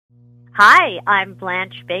Hi, I'm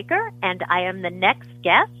Blanche Baker, and I am the next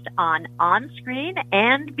guest On Screen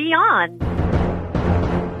and Beyond.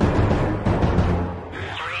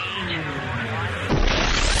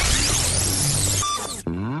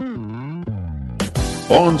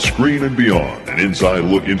 On Screen and Beyond, an inside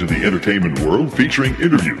look into the entertainment world featuring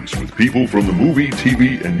interviews with people from the movie,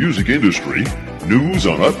 TV, and music industry, news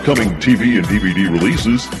on upcoming TV and DVD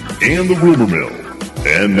releases, and the rumor mill.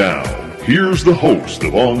 And now, here's the host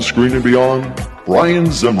of On Screen and Beyond, Brian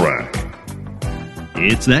Zemrak.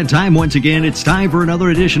 It's that time once again. It's time for another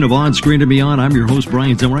edition of On Screen and Beyond. I'm your host,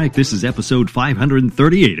 Brian Zemrak. This is episode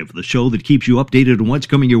 538 of the show that keeps you updated on what's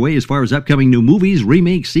coming your way as far as upcoming new movies,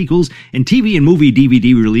 remakes, sequels, and TV and movie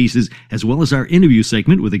DVD releases, as well as our interview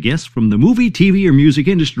segment with a guest from the movie, TV, or music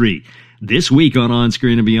industry. This week on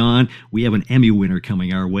Screen and Beyond, we have an Emmy winner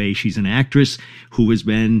coming our way. She's an actress who has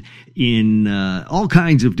been in all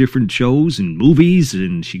kinds of different shows and movies,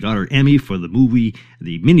 and she got her Emmy for the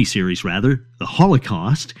miniseries, The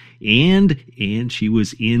Holocaust, and she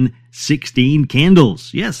was in 16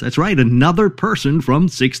 Candles. Yes, that's right, another person from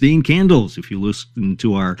 16 Candles. If you listen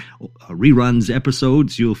to our reruns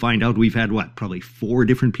episodes, you'll find out we've had, probably 4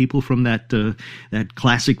 different people from that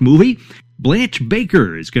classic movie. Blanche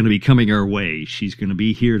Baker is going to be coming our way. She's going to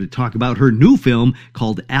be here to talk about her new film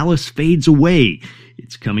called Alice Fades Away.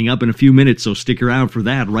 It's coming up in a few minutes, so stick around for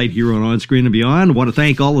that right here on Screen and Beyond. I want to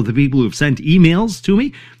thank all of the people who have sent emails to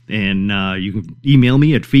me, and you can email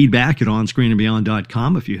me at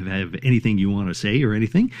feedback@onscreenandbeyond.com if you have anything you want to say or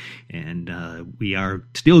anything. And we are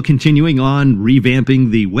still continuing on revamping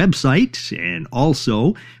the website, and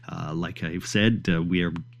also, like I've said, we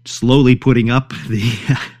are slowly putting up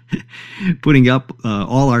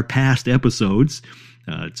all our past episodes.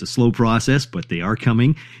 It's a slow process, but they are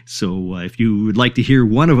coming. So if you would like to hear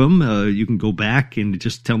one of them, you can go back and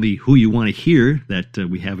just tell me who you want to hear that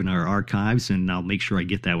we have in our archives, and I'll make sure I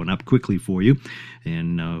get that one up quickly for you.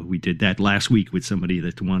 And we did that last week with somebody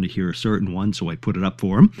that wanted to hear a certain one, so I put it up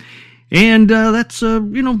for him. And that's,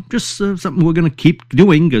 just something we're going to keep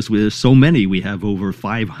doing because there's so many. We have over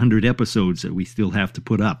 500 episodes that we still have to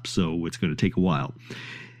put up, so it's going to take a while.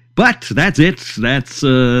 But that's it. That's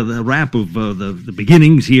the wrap of the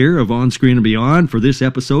beginnings here of On Screen and Beyond for this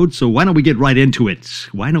episode. So why don't we get right into it?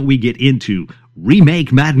 Why don't we get into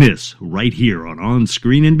Remake Madness right here on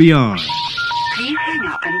Screen and Beyond? Please hang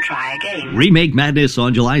up and try again. Remake Madness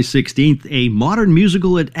on July 16th, a modern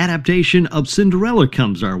musical adaptation of Cinderella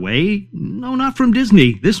comes our way. No, not from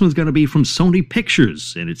Disney. This one's going to be from Sony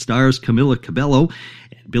Pictures, and it stars Camila Cabello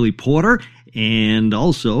and Billy Porter, and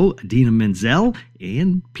also Idina Menzel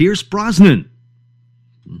and Pierce Brosnan.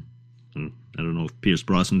 I don't know if Pierce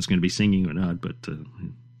Brosnan's going to be singing or not, but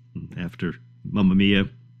after Mamma Mia,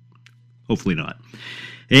 hopefully not.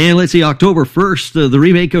 And let's see, October 1st, the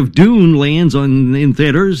remake of Dune lands in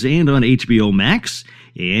theaters and on HBO Max.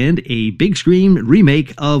 And a big screen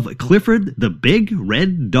remake of Clifford the Big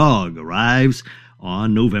Red Dog arrives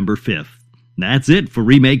on November 5th. That's it for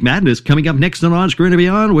Remake Madness. Coming up next on Screen and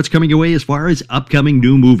Beyond, what's coming your way as far as upcoming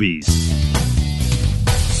new movies.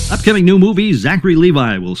 Upcoming new movies, Zachary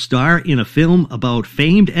Levi will star in a film about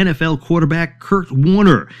famed NFL quarterback Kurt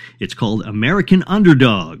Warner. It's called American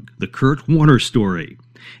Underdog, the Kurt Warner story.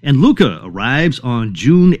 And Luca arrives on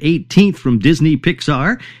June 18th from Disney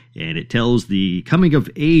Pixar, and it tells the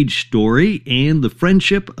coming-of-age story and the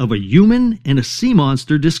friendship of a human and a sea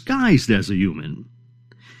monster disguised as a human.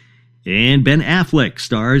 And Ben Affleck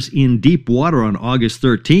stars in Deep Water on August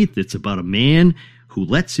 13th. It's about a man who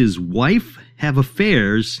lets his wife have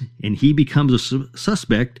affairs, and he becomes a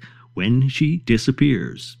suspect when she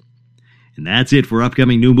disappears. And that's it for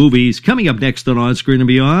upcoming new movies. Coming up next on Screen and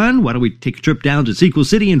Beyond, why don't we take a trip down to Sequel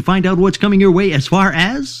City and find out what's coming your way as far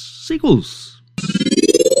as sequels.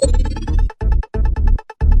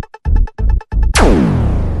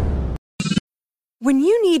 When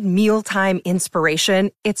you need mealtime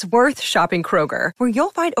inspiration, it's worth shopping Kroger, where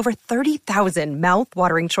you'll find over 30,000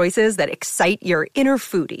 mouth-watering choices that excite your inner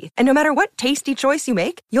foodie. And no matter what tasty choice you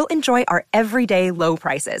make, you'll enjoy our everyday low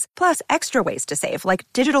prices, plus extra ways to save, like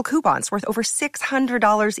digital coupons worth over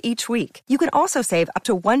 $600 each week. You can also save up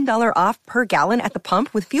to $1 off per gallon at the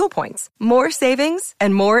pump with fuel points. More savings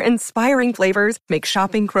and more inspiring flavors make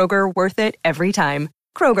shopping Kroger worth it every time.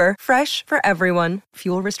 Kroger, fresh for everyone.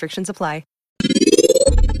 Fuel restrictions apply.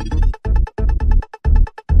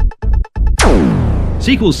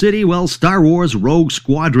 Sequel City, Star Wars Rogue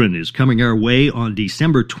Squadron is coming our way on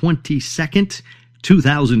December 22nd,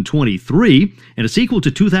 2023, and a sequel to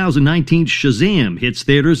 2019's Shazam hits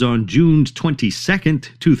theaters on June 22nd,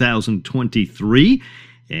 2023,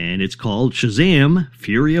 and it's called Shazam!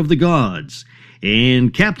 Fury of the Gods.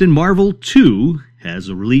 And Captain Marvel 2 has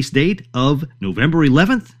a release date of November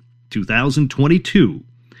 11th, 2022.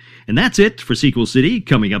 And that's it for Sequel City.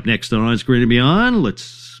 Coming up next on Screen and Beyond,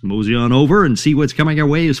 let's mosey on over and see what's coming our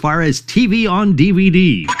way as far as TV on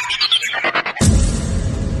DVD.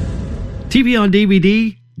 TV on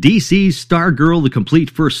DVD, DC's Stargirl, the complete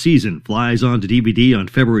first season, flies onto DVD on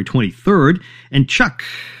February 23rd, and Chuck,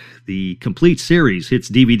 the complete series, hits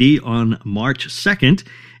DVD on March 2nd,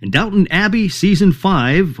 and Downton Abbey Season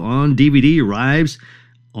 5 on DVD arrives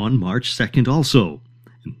on March 2nd also.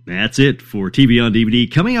 And that's it for TV on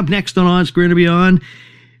DVD. Coming up next on Screen and Beyond,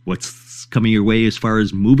 what's coming your way as far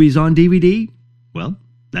as movies on DVD? Well,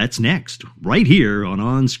 that's next, right here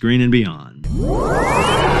on Screen and Beyond.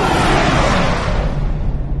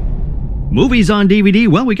 Movies on DVD,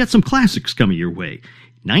 well, we got some classics coming your way.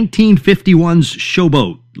 1951's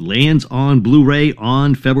Showboat lands on Blu-ray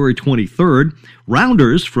on February 23rd.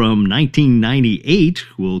 Rounders from 1998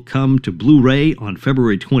 will come to Blu-ray on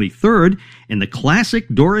February 23rd. And the classic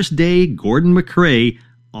Doris Day, Gordon MacRae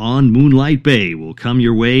on Moonlight Bay will come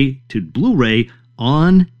your way to Blu-ray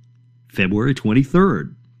on February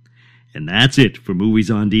 23rd. And that's it for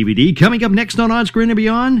movies on DVD. Coming up next on Screen and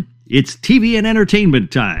Beyond, it's TV and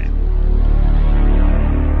entertainment time.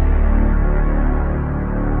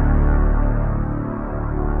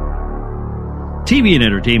 TV and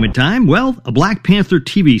entertainment time. Well, a Black Panther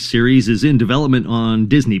TV series is in development on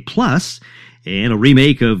Disney Plus, and a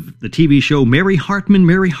remake of the TV show Mary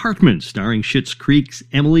Hartman, starring Schitt's Creek's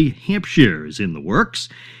Emily Hampshire, is in the works,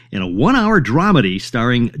 and a 1-hour dramedy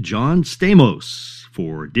starring John Stamos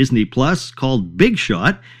for Disney Plus called Big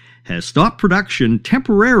Shot has stopped production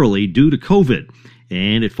temporarily due to COVID,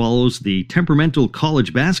 and it follows the temperamental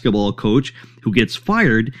college basketball coach who gets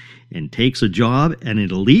fired and takes a job at an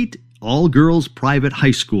elite all-girls private high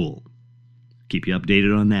school. Keep you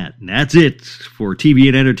updated on that. And that's it for TV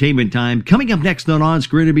and entertainment time. Coming up next on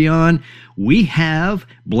Screen and Beyond, we have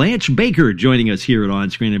Blanche Baker joining us here at On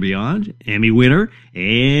Screen and Beyond, Emmy winner,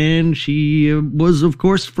 and she was, of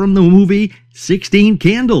course, from the movie 16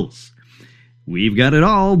 Candles. We've got it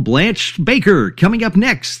all. Blanche Baker coming up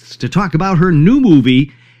next to talk about her new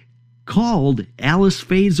movie called Alice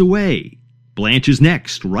Fades Away. Blanche is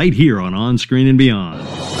next, right here on Screen and Beyond.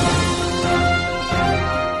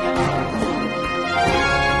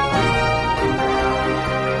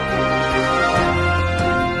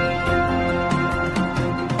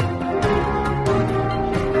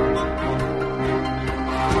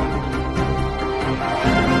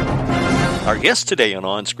 Our guest today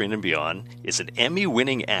on Screen and Beyond is an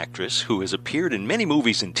Emmy-winning actress who has appeared in many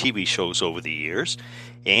movies and TV shows over the years,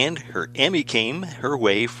 and her Emmy came her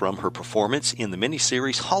way from her performance in the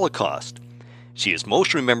miniseries Holocaust. She is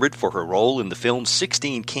most remembered for her role in the film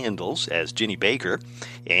 16 Candles as Ginny Baker,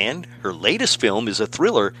 and her latest film is a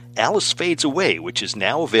thriller, Alice Fades Away, which is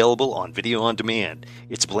now available on video on demand.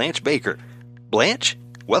 It's Blanche Baker. Blanche,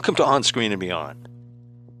 welcome to On Screen and Beyond.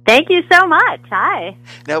 Thank you so much. Hi.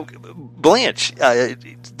 Now, Blanche,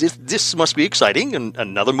 this must be exciting, and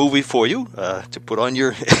another movie for you to put on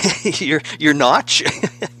your your notch.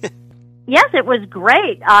 Yes, it was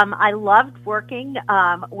great. I loved working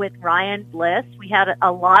with Ryan Bliss. We had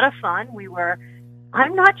a lot of fun. We were,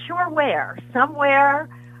 I'm not sure where, somewhere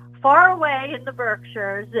far away in the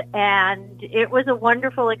Berkshires, and it was a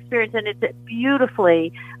wonderful experience, and it's a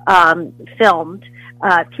beautifully filmed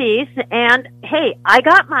piece. And hey, I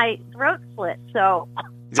got my throat slit, so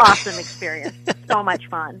awesome experience. So much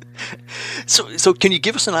fun. So can you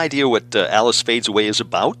give us an idea what Alice Fades Away is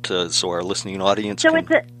about, so our listening audience can...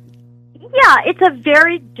 It's a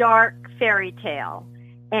very dark fairy tale,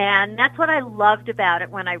 and that's what I loved about it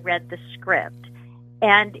when I read the script.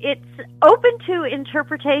 And it's open to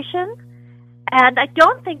interpretation, and I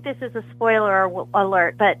don't think this is a spoiler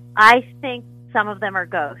alert, but I think some of them are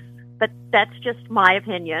ghosts. But that's just my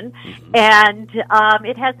opinion. Mm-hmm. And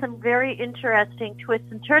it has some very interesting twists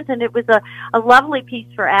and turns, and it was a lovely piece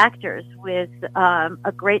for actors with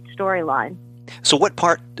a great storyline. So what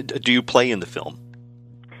part do you play in the film?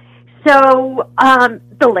 So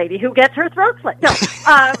the lady who gets her throat slit. No.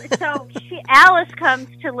 So Alice comes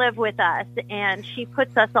to live with us, and she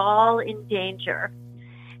puts us all in danger.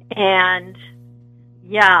 And,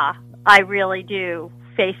 yeah, I really do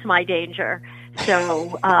face my danger.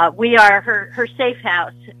 So we are her safe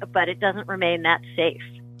house, but it doesn't remain that safe.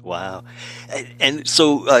 Wow. And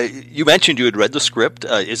so you mentioned you had read the script.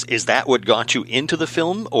 Is that what got you into the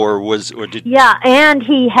film, did... Yeah, and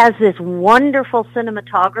he has this wonderful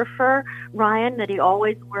cinematographer, Ryan, that he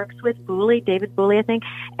always works with, David Booley, I think,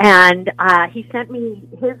 and he sent me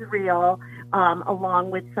his reel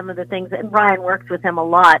along with some of the things. And Ryan works with him a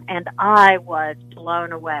lot, and I was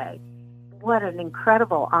blown away. What an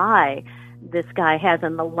incredible eye this guy has,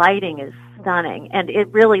 and the lighting is stunning, and it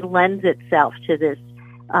really lends itself to this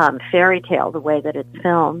fairy tale, the way that it's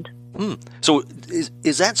filmed. So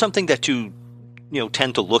is that something that you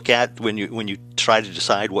tend to look at when you try to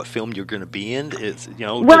decide what film you're going to be in?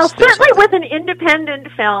 Well, certainly with an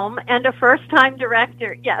independent film and a first-time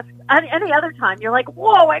director, yes. Any other time, you're like,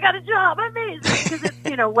 whoa, I got a job, amazing, because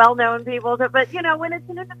it's well-known people. But when it's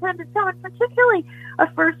an independent film, and particularly a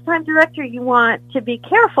first-time director, you want to be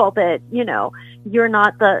careful that you're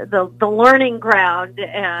not the learning ground,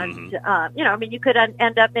 and you could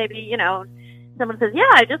end up maybe someone says, yeah,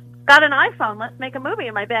 I just got an iPhone, let's make a movie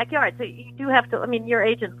in my backyard. So you do have to, your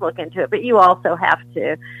agents look into it, but you also have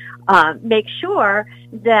to make sure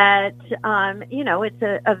that,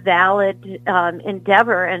 it's a valid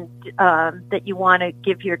endeavor, and that you want to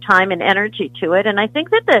give your time and energy to it. And I think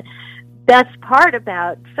that the best part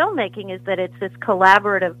about filmmaking is that it's this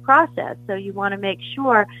collaborative process. So you want to make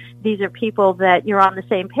sure these are people that you're on the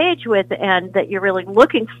same page with, and that you're really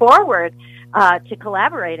looking forward to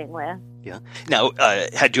collaborating with. Yeah. Now,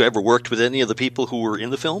 had you ever worked with any of the people who were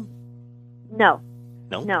in the film? No.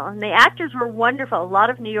 And the actors were wonderful. A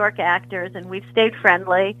lot of New York actors, and we've stayed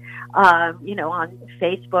friendly, on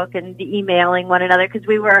Facebook and emailing one another, because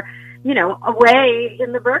we were, away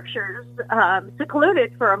in the Berkshires,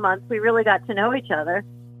 secluded for a month. We really got to know each other.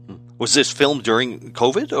 Was this filmed during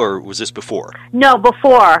COVID, or was this before? No,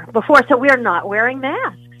 before. So we're not wearing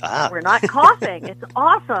masks. We're not coughing. It's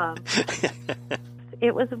awesome.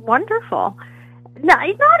 It was wonderful.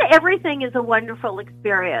 Not everything is a wonderful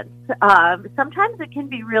experience. Sometimes it can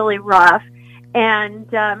be really rough, and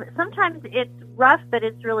sometimes it's rough, but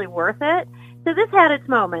it's really worth it. So this had its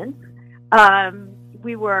moments.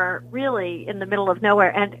 We were really in the middle of nowhere,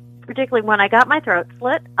 and particularly when I got my throat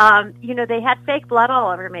slit, they had fake blood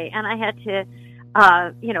all over me, and I had to,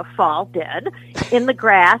 fall dead in the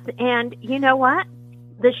grass. And you know what?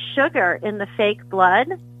 The sugar in the fake blood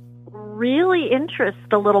really interests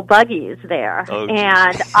the little buggies there. Oh,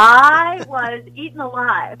 and I was eaten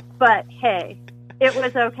alive, but hey, it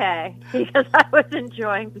was okay, because I was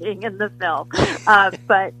enjoying being in the film.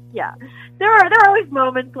 But yeah, there are always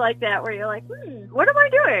moments like that where you're like, what am I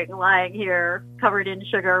doing lying here covered in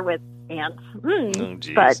sugar with ants? Oh,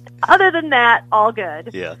 but other than that, all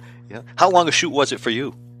good. Yeah. How long a shoot was it for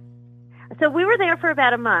you? So we were there for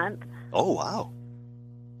about a month. Oh, wow.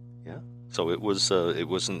 So it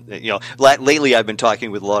wasn't, lately I've been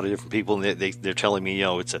talking with a lot of different people, and they're telling me, it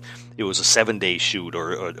was a 7-day shoot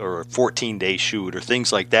or a 14-day shoot or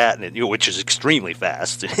things like that, and which is extremely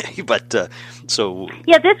fast. But so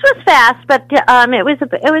yeah, this was fast, but it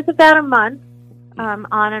was about a month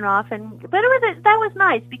on and off, but that was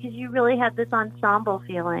nice, because you really had this ensemble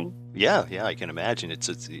feeling. Yeah, I can imagine.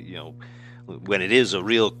 It's when it is a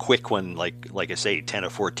real quick one, like I say, 10 or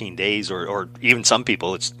 14 days, or even some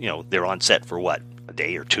people, it's, they're on set for what, a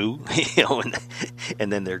day or two,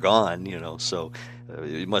 and then they're gone, so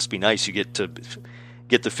it must be nice. You get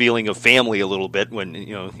the feeling of family a little bit when,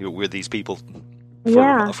 you're with these people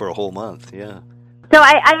for a whole month. Yeah. So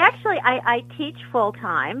I teach full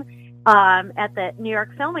time at the New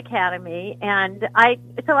York Film Academy, and I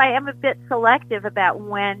am a bit selective about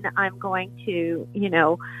when I'm going to,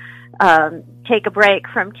 take a break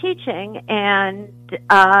from teaching. And,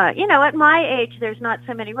 at my age, there's not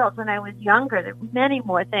so many roles. When I was younger, there were many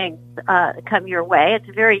more things come your way. It's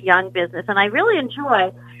a very young business, and I really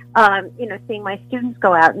enjoy, seeing my students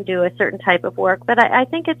go out and do a certain type of work. But I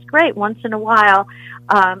think it's great once in a while.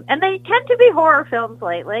 And they tend to be horror films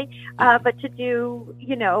lately, but to do,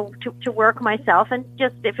 to work myself, and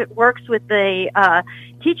just if it works with the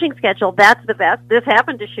teaching schedule, that's the best. This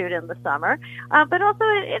happened to shoot in the summer, but also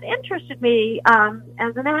it interested me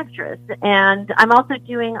as an actress. And I'm also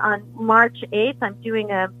doing, on March 8th, I'm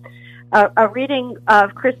doing a reading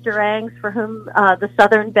of Chris Durang's For Whom the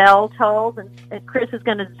Southern Bell Tolls, and Chris is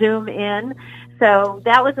going to zoom in. So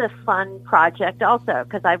that was a fun project also,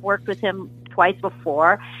 because I've worked with him twice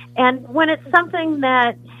before. And when it's something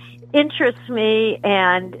that interests me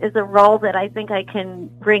and is a role that I think I can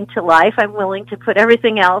bring to life, I'm willing to put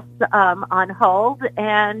everything else on hold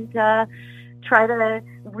and try to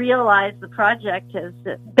realize the project as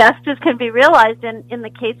best as can be realized. And in the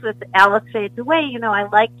case with Alice Fades Away, I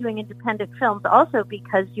like doing independent films also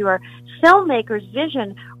because your filmmaker's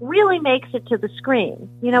vision really makes it to the screen.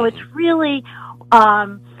 It's really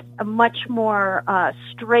a much more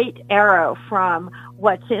straight arrow from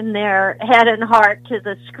what's in their head and heart to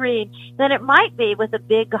the screen than it might be with a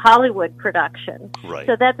big Hollywood production. Right.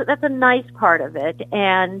 So that's a nice part of it.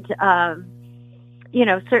 And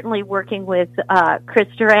certainly working with Chris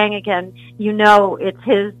Durang again, it's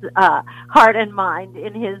his heart and mind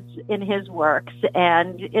in his works,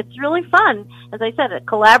 and it's really fun. As I said, a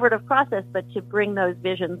collaborative process, but to bring those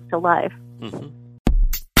visions to life. Mm-hmm.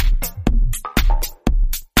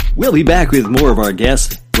 We'll be back with more of our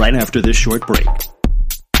guests right after this short break.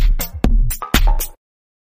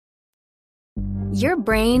 Your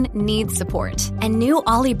brain needs support, and new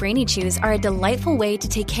Ollie Brainy Chews are a delightful way to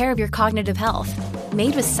take care of your cognitive health.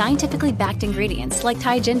 Made with scientifically backed ingredients like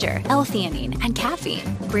Thai ginger, L-theanine, and caffeine,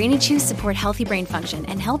 Brainy Chews support healthy brain function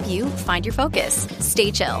and help you find your focus,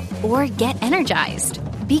 stay chill, or get energized.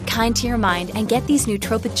 Be kind to your mind and get these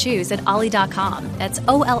nootropic chews at ollie.com. That's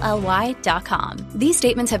OLLY.com. These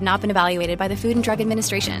statements have not been evaluated by the Food and Drug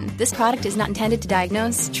Administration. This product is not intended to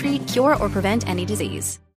diagnose, treat, cure, or prevent any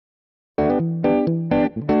disease.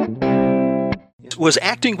 Was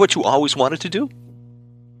acting what you always wanted to do?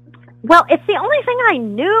 Well, it's the only thing I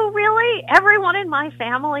knew, really. Everyone in my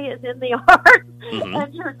family is in the arts. Mm-hmm.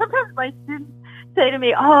 And sometimes my students say to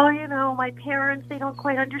me, my parents, they don't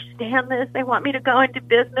quite understand this. They want me to go into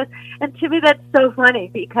business. And to me, that's so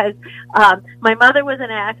funny because my mother was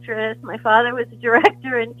an actress. My father was a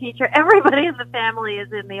director and teacher. Everybody in the family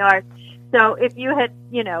is in the arts. So if you had,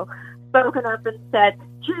 spoken up and said,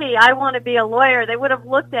 gee, I want to be a lawyer, they would have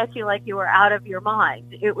looked at you like you were out of your mind.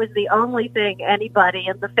 It was the only thing anybody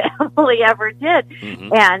in the family ever did.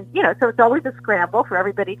 Mm-hmm. And, so it's always a scramble for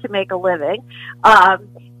everybody to make a living.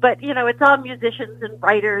 But, it's all musicians and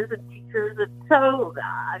writers and teachers. And so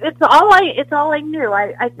it's all I knew.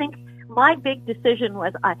 I think my big decision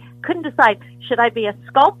was I couldn't decide, should I be a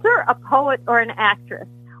sculptor, a poet, or an actress?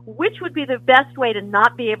 Which would be the best way to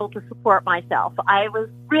not be able to support myself? I was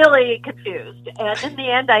really confused, and in the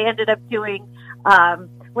end, I ended up doing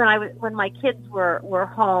when my kids were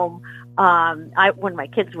home. When my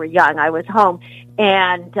kids were young, I was home,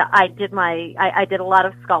 and I did a lot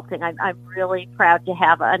of sculpting. I'm really proud to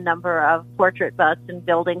have a number of portrait busts in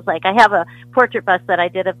buildings. Like I have a portrait bust that I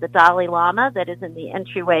did of the Dalai Lama that is in the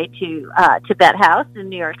entryway to Tibet House in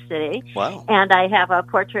New York City. Wow! And I have a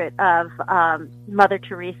portrait of Mother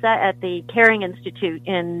Teresa at the Caring Institute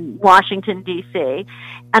in Washington, D.C.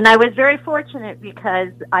 And I was very fortunate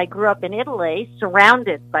because I grew up in Italy,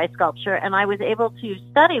 surrounded by sculpture, and I was able to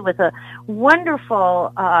study with a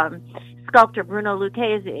wonderful sculptor, Bruno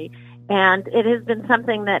Lucchesi, and it has been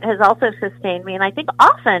something that has also sustained me. And I think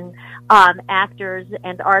often actors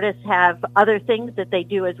and artists have other things that they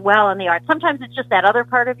do as well in the arts. Sometimes it's just that other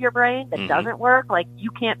part of your brain that doesn't work, like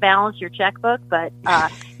you can't balance your checkbook, but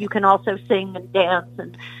you can also sing and dance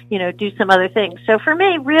and, do some other things. So for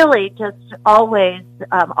me, really, just always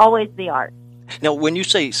the arts. Now, when you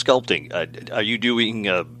say sculpting, are you doing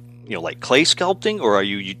like clay sculpting, or are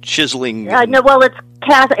you chiseling? No, well, it's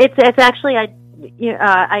actually I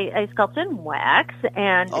sculpt in wax,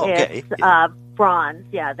 and it's bronze.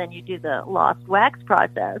 Yeah, then you do the lost wax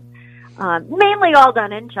process. Mainly all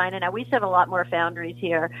done in China. Now we used to have a lot more foundries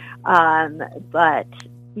here, but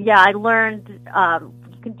yeah, I learned.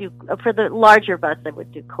 Can do for the larger busts I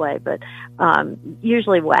would do clay, but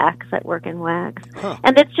usually wax. I work in wax.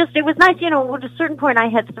 And it was nice, at a certain point I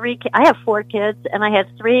have 4 kids and I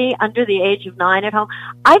had 3 under the age of 9 at home.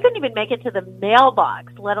 I couldn't even make it to the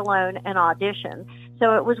mailbox, let alone an audition.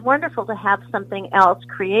 So it was wonderful to have something else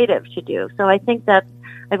creative to do. So I think that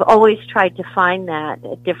I've always tried to find that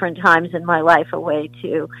at different times in my life, a way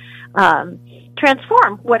to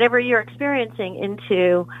transform whatever you're experiencing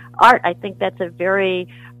into art. I think that's a very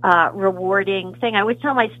rewarding thing. I always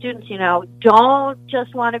tell my students, don't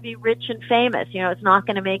just want to be rich and famous. It's not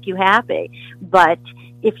going to make you happy. But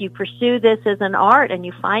if you pursue this as an art and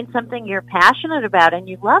you find something you're passionate about and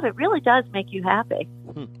you love, it really does make you happy.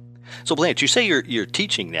 So Blanche, you say you're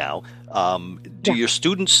teaching now. Do your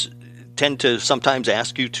students tend to sometimes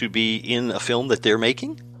ask you to be in a film that they're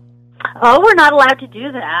making? Oh, we're not allowed to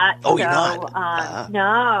do that. Oh, you're not?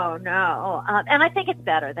 No. And I think it's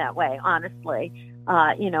better that way, honestly.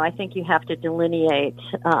 I think you have to delineate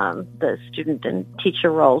the student and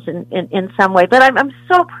teacher roles in some way. But I'm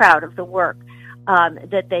so proud of the work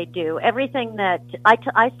that they do. Everything that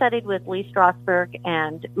I studied with Lee Strasberg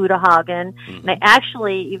and Uta Hagen, and I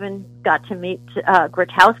actually even got to meet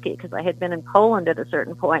Grotowski because I had been in Poland at a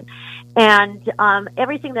certain point. And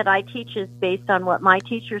everything that I teach is based on what my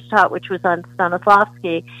teachers taught, which was on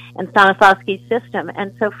Stanislavski and Stanislavski's system.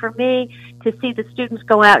 And so for me, to see the students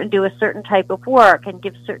go out and do a certain type of work and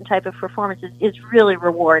give certain type of performances is really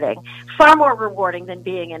rewarding. Far more rewarding than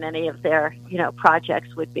being in any of their,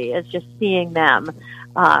 projects would be, is just seeing them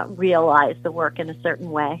realize the work in a certain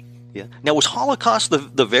way. Yeah. Now, was Holocaust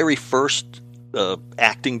the very first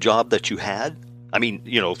acting job that you had? I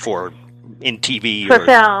mean, for in TV for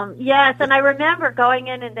film. Yes, and I remember going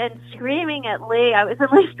in and then screaming at Lee. I was in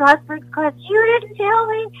Lee Strasberg's class. You didn't tell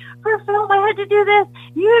me for film I had to do this.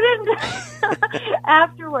 You didn't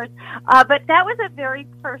afterwards. But that was a very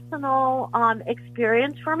personal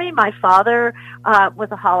experience for me. My father was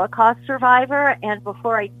a Holocaust survivor, and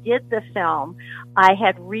before I did the film, I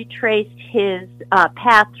had retraced his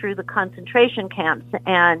path through the concentration camps.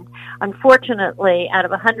 And unfortunately, out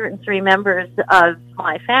of 103 members of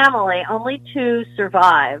my family, only 2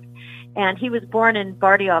 survived. And he was born in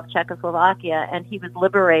Bardejov, Czechoslovakia, and he was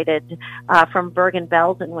liberated from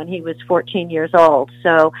Bergen-Belsen when he was 14 years old.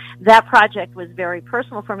 So that project was very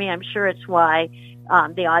personal for me. I'm sure it's why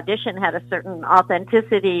the audition had a certain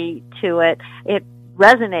authenticity to it. It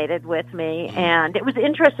resonated with me, and it was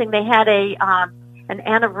interesting. They had an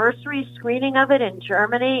anniversary screening of it in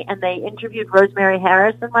Germany, and they interviewed Rosemary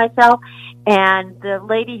Harris and myself, and the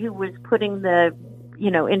lady who was putting the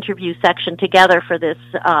interview section together for this,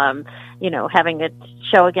 having it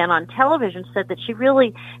show again on television, said that she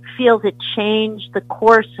really feels it changed the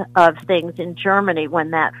course of things in Germany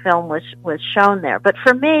when that film was shown there. But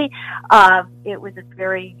for me, it was a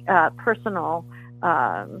very personal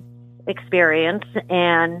experience,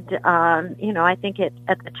 and I think it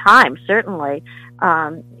at the time certainly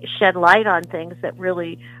shed light on things that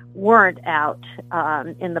really weren't out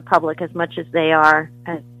in the public as much as they are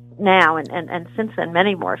now, and since then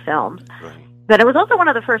many more films. Right. But it was also one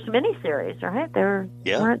of the first miniseries, right? There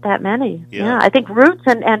weren't that many. Yeah. I think Roots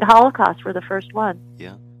and Holocaust were the first one.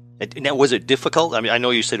 Yeah. Now, was it difficult? I mean, I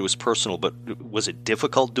know you said it was personal, but was it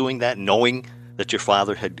difficult doing that, knowing that your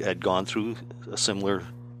father had gone through a similar...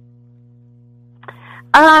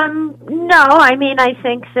 No, I mean, I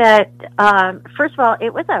think that, first of all,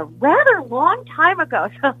 it was a rather long time ago.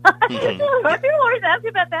 So people always ask me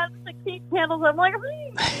about that, the key candles. I'm like,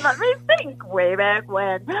 let me think way back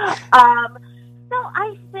when. So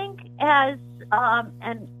I think as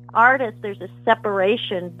an artist, there's a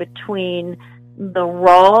separation between the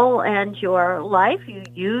role and your life. You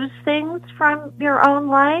use things from your own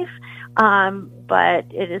life. But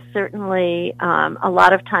it is certainly, a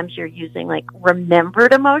lot of times you're using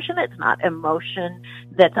remembered emotion. It's not emotion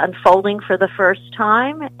that's unfolding for the first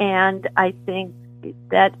time. And I think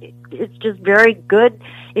that it's just very good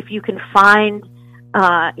if you can find,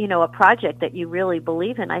 a project that you really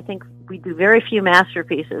believe in. I think we do very few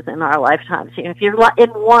masterpieces in our lifetimes. If you're in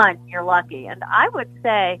one, you're lucky. And I would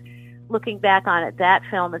say, looking back on it, that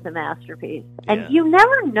film is a masterpiece. And you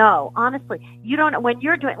never know, honestly. You don't know when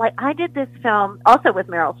you're doing, I did this film also with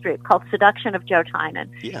Meryl Streep called Seduction of Joe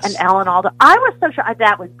Tynan and Alan Alda. I was so sure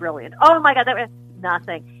that was brilliant. Oh my God, that was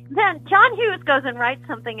nothing. Then John Hughes goes and writes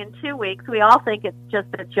something in 2 weeks. We all think it's just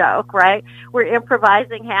a joke, right? We're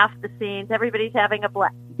improvising half the scenes. Everybody's having a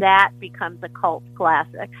blast. That becomes a cult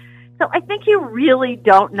classic. So I think you really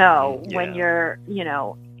don't know when you're,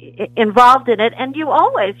 involved in it, and you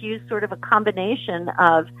always use sort of a combination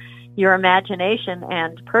of your imagination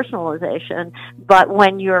and personalization. But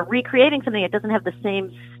when you're recreating something, it doesn't have the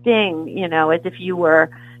same sting, as if you were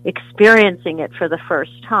experiencing it for the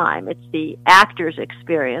first time. It's the actor's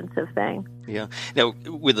experience of things. Yeah. Now,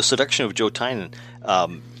 with The Seduction of Joe Tynan,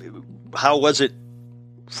 how was it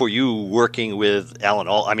for you working with Alan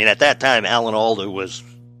Alda? I mean, at that time, Alan Alda was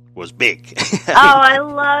big. I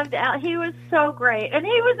loved Al. He was so great, and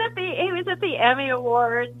he was at the Emmy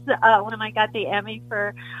Awards when I got the Emmy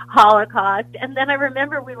for Holocaust. And then I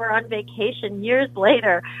remember we were on vacation years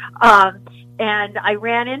later, and I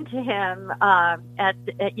ran into him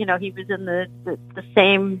he was in the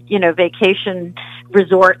same vacation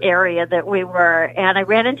resort area that we were, and I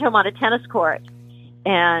ran into him on a tennis court.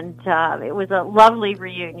 And it was a lovely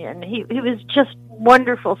reunion. He was just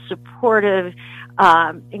wonderful, supportive,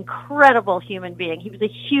 incredible human being. He was a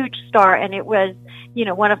huge star, and it was,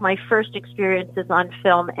 one of my first experiences on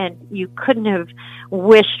film, and you couldn't have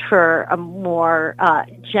wished for a more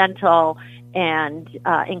gentle and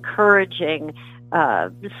encouraging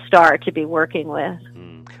star to be working with.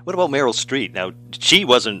 What about Meryl Streep? Now, she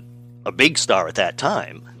wasn't a big star at that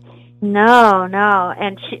time. No.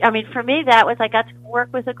 And for me, that was, I got to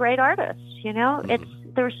work with a great artist,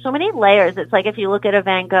 There's so many layers. It's like if you look at a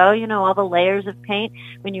Van Gogh, all the layers of paint.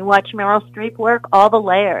 When you watch Meryl Streep work, all the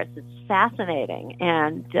layers. It's fascinating.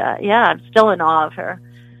 And, I'm still in awe of her.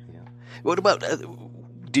 Yeah. What about,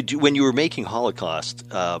 when you were making Holocaust,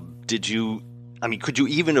 could you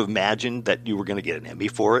even imagine that you were going to get an Emmy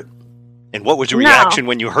for it? And what was your reaction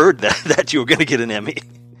when you heard that you were going to get an Emmy?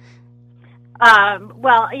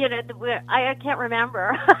 Well, I can't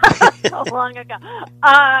remember so long ago.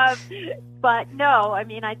 But no, I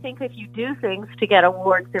mean, I think if you do things to get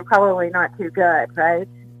awards, they're probably not too good, right?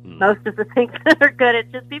 Most of the things that are good,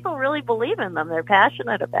 it's just people really believe in them. They're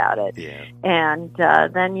passionate about it. Yeah. And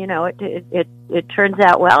then, it turns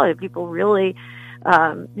out well. If people really,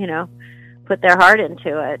 put their heart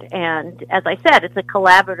into it. And as I said, it's a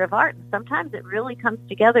collaborative art. And sometimes it really comes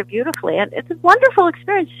together beautifully. And it's a wonderful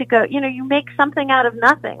experience to go, you make something out of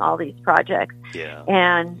nothing, all these projects. Yeah.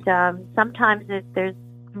 And sometimes there's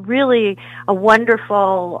really a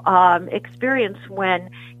wonderful experience when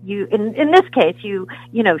you, in this case, you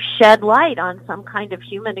shed light on some kind of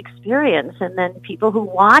human experience, and then people who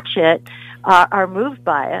watch it are moved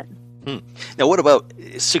by it. Now, what about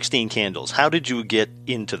 16 Candles? How did you get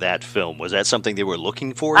into that film? Was that something they were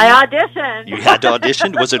looking for? I auditioned. You had to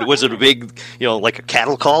audition? Was it a big, like a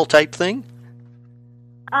cattle call type thing?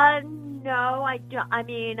 No, I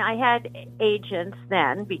mean, I had agents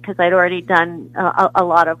then because I'd already done a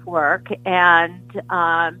lot of work, and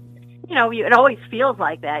it always feels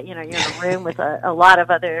like that. You're in a room with a lot of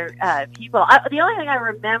other people. The only thing I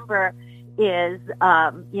remember is,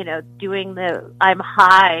 doing the I'm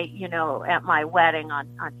high, at my wedding on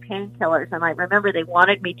painkillers, and I remember they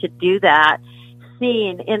wanted me to do that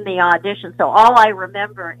scene in the audition. So all I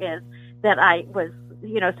remember is that I was,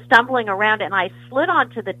 stumbling around, and I slid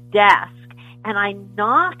onto the desk, and I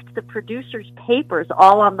knocked the producer's papers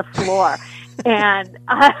all on the floor. And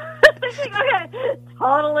I was thinking, okay,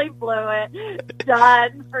 totally blew it,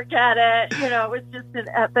 done, forget it. It was just,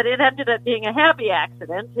 but it ended up being a happy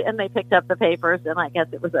accident, and they picked up the papers, and I guess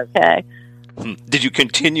it was okay. Did you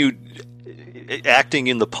continue acting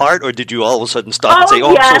in the part, or did you all of a sudden stop and say,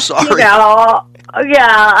 I'm so sorry?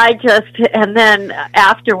 I just, and then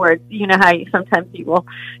afterwards, how sometimes you will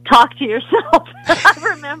talk to yourself. I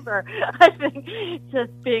remember, I think,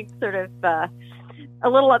 just being sort of a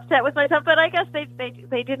little upset with myself, but I guess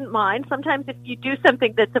they didn't mind. Sometimes if you do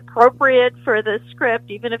something that's appropriate for the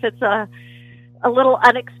script, even if it's a little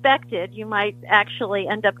unexpected, you might actually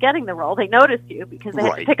end up getting the role. They notice you because they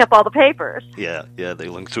have to pick up all the papers. Yeah. They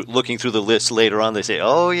looking through the list later on. They say,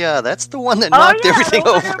 "Oh yeah, that's the one that knocked everything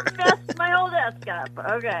over." Messed my whole desk up.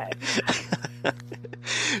 Okay.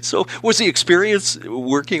 So, was the experience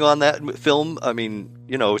working on that film? I mean,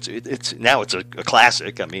 it's now it's a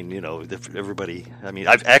classic. I mean, everybody. I mean,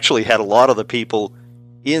 I've actually had a lot of the people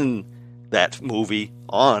in that movie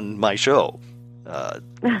on my show.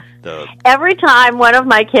 Every time one of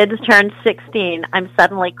my kids turns 16, I'm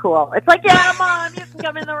suddenly cool. It's like, yeah, Mom, you can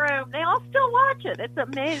come in the room. They all still watch it. It's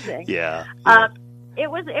amazing. Yeah. It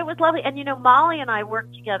was lovely. And, Molly and I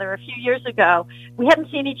worked together a few years ago. We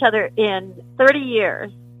hadn't seen each other in 30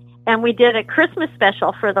 years. And we did a Christmas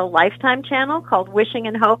special for the Lifetime channel called Wishing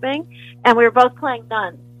and Hoping. And we were both playing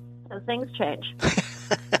nuns. So things change.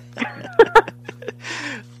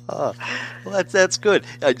 Well, that's good.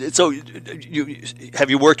 So, have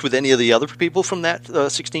you worked with any of the other people from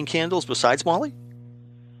that 16 Candles besides Molly?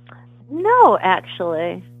 No,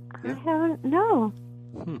 actually, I haven't. No.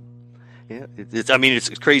 Yeah, it's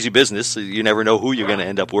crazy business. You never know who you're going to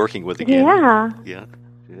end up working with again. Yeah.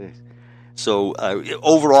 So,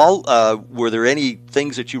 overall, were there any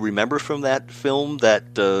things that you remember from that film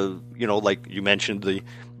that like you mentioned the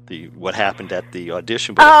what happened at the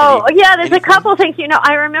audition? There's a couple things.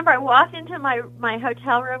 I remember I walked into my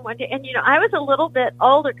hotel room one day, and I was a little bit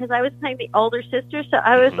older because I was playing the older sister, so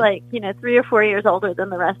I was 3 or 4 years older than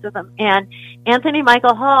the rest of them. And Anthony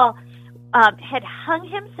Michael Hall had hung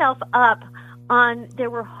himself up on, there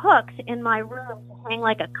were hooks in my room to hang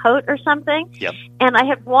like a coat or something. Yep. And I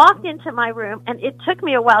had walked into my room, and it took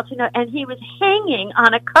me a while to know, and he was hanging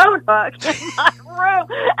on a coat hook in my room.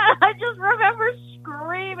 And I just remember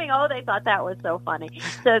screaming. Oh, they thought that was so funny.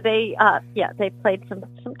 So they played some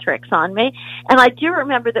tricks on me. And I do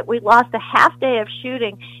remember that we lost a half day of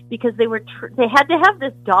shooting because they had to have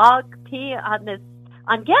this dog pee on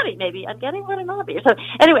Getty, Watanabe. So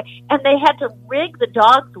anyway, and they had to rig the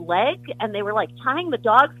dog's leg, and they were like tying the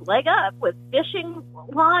dog's leg up with fishing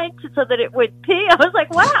line so that it would pee. I was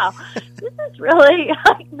like, wow, this is really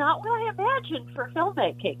not what I imagined for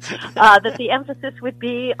filmmaking, that the emphasis would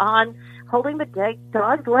be on holding the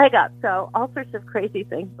dog's leg up. So all sorts of crazy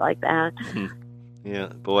things like that. Yeah,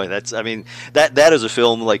 boy, that is a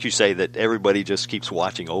film, like you say, that everybody just keeps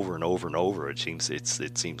watching over and over and over. It seems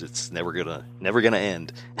it's never gonna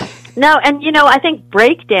end. No, and I think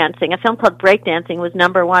Breakdancing, a film called Breakdancing, was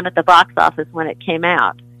 #1 at the box office when it came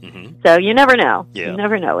out. Mm-hmm. So you never know. Yeah. You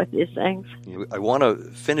never know with these things. I want to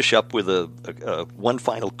finish up with one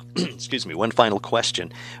final one final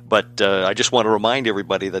question, but I just want to remind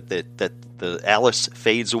everybody that the Alice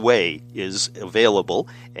Fades Away is available,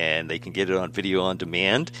 and they can get it on video on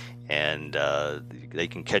demand, and they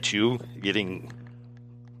can catch you getting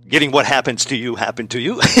what happens to you happen to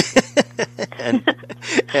you.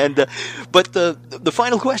 But the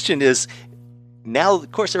final question is, now,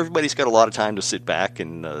 of course, everybody's got a lot of time to sit back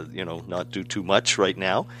and, not do too much right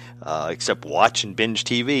now, except watch and binge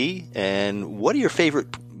TV. And what are your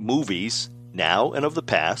favorite movies now and of the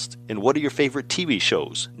past? And what are your favorite TV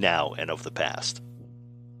shows now and of the past?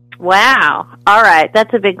 Wow. All right.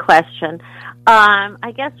 That's a big question.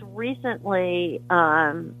 I guess recently,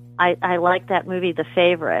 I like that movie, The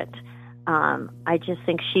Favorite. I just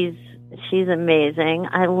think she's amazing.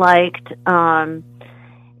 I liked,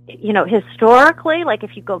 historically, like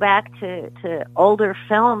if you go back to older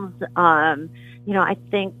films, I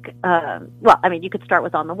think, you could start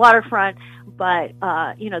with On the Waterfront, but,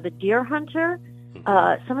 The Deer Hunter,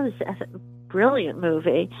 some of this, that's a brilliant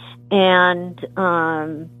movie. And,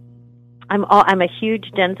 I'm a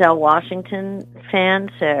huge Denzel Washington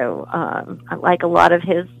fan, so, I like a lot of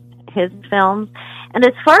his films. And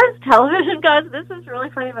as far as television goes, this is really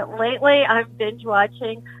funny, but lately I'm binge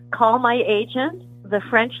watching Call My Agent, the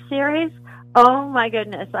French series. Oh my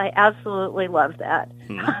goodness, I absolutely love that.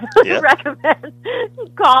 I would recommend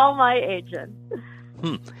Call My Agent.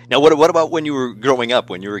 Now, what about when you were growing up,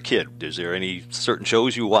 when you were a kid? Is there any certain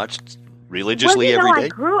shows you watched religiously every day? I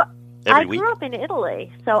grew up in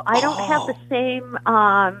Italy, so I don't have the same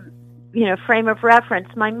frame of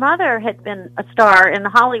reference. My mother had been a star in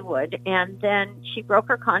Hollywood, and then she broke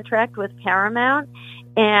her contract with Paramount,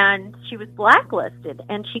 and she was blacklisted,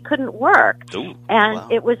 and she couldn't work. Ooh, and wow.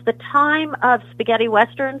 It was the time of spaghetti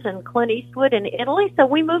westerns and Clint Eastwood in Italy, so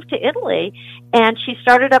we moved to Italy, and she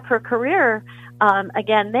started up her career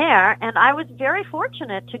again there, and I was very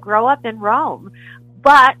fortunate to grow up in Rome.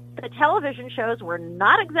 But the television shows were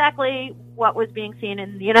not exactly what was being seen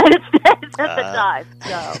in the United States at the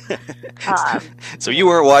time. So you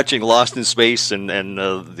weren't watching Lost in Space and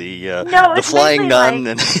the Flying Nun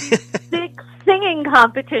and big singing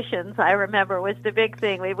competitions. I remember was the big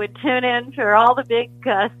thing. We would tune in for all the big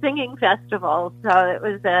singing festivals. So it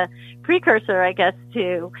was a precursor, I guess,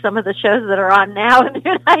 to some of the shows that are on now in the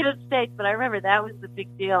United States. But I remember that was the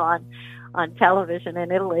big deal on television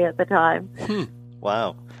in Italy at the time.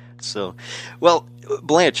 Wow. So, well,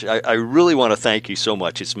 Blanche, I really want to thank you so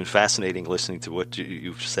much. It's been fascinating listening to what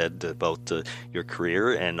you've said about your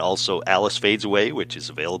career, and also Alice Fades Away, which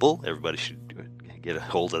is available. Everybody should get a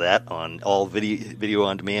hold of that on all video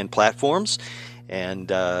on demand platforms.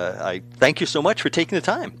 And I thank you so much for taking the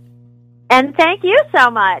time. And thank you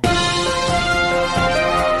so much.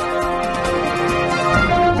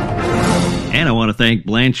 And I want to thank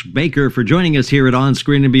Blanche Baker for joining us here at On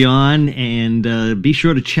Screen and Beyond. And be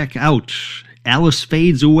sure to check out Alice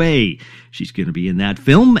Fades Away. She's going to be in that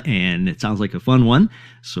film, and it sounds like a fun one.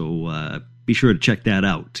 So be sure to check that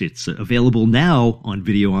out. It's available now on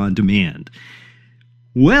video on demand.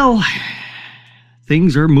 Well,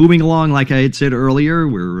 things are moving along, like I had said earlier.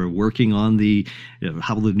 We're working on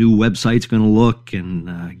how the new website's going to look,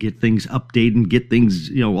 and get things updated and get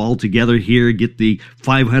things all together here. Get the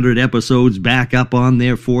 500 episodes back up on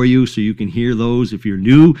there for you, so you can hear those if you're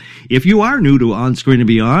new. If you are new to On Screen and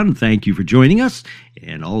Beyond, thank you for joining us.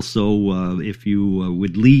 And also, if you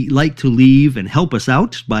would like to leave and help us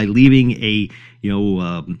out by leaving a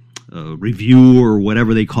review or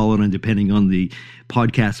whatever they call it, and depending on the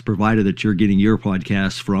podcast provider that you're getting your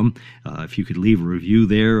podcasts from, if you could leave a review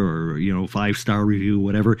there, or 5-star review,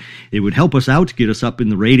 whatever, it would help us out, get us up in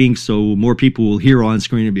the ratings, so more people will hear On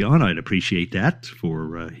Screen and Beyond. I'd appreciate that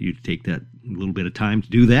for you to take that little bit of time to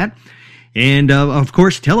do that. And, of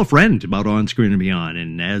course, tell a friend about On Screen and Beyond.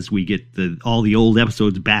 And as we get all the old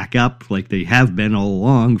episodes back up, like they have been all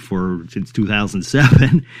along since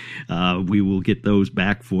 2007, we will get those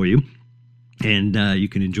back for you. And you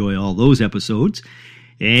can enjoy all those episodes.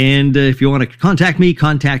 And if you want to contact me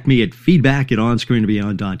at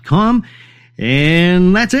feedback@onscreenandbeyond.com.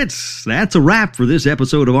 And that's it. That's a wrap for this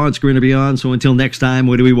episode of On Screen and Beyond. So until next time,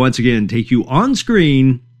 where do we once again take you on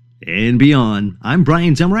screen and beyond? I'm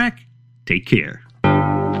Brian Zemrak. Take care.